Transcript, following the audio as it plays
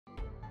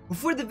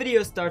Before the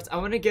video starts, I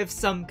want to give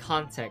some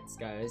context,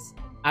 guys.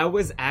 I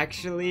was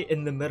actually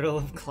in the middle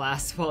of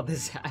class while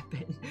this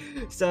happened.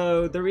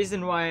 So the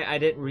reason why I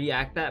didn't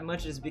react that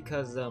much is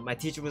because my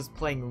teacher was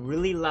playing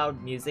really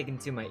loud music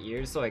into my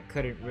ears, so I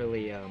couldn't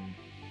really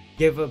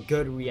give a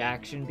good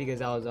reaction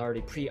because I was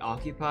already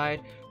preoccupied.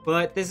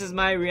 But this is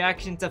my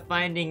reaction to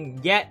finding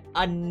yet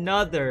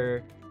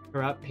another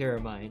corrupt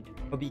PYRAMIND.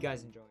 Hope you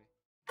guys enjoy.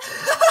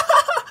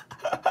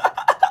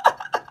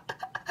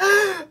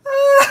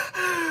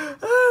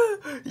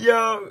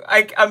 Yo,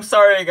 I'm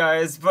sorry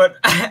guys, but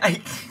I'm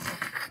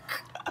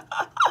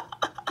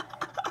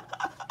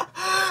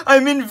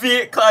in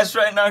V class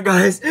right now,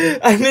 guys.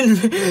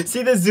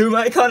 See the zoom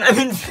icon? I'm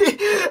in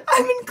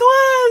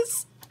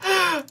class.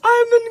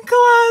 I'm in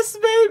class,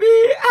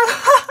 baby.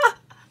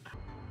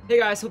 Hey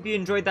guys, hope you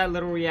enjoyed that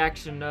little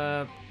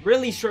reaction.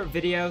 Really short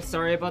video,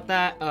 sorry about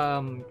that.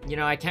 You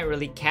know, I can't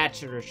really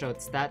catch it or show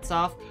its stats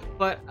off,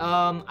 but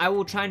I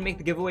will try and make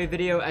the giveaway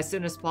video as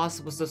soon as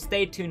possible, so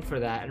stay tuned for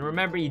that. And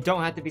remember, you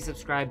don't have to be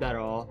subscribed at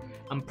all.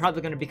 I'm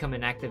probably gonna become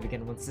inactive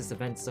again once this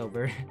event's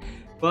over.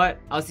 But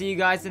I'll see you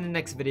guys in the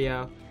next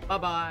video. Bye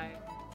bye.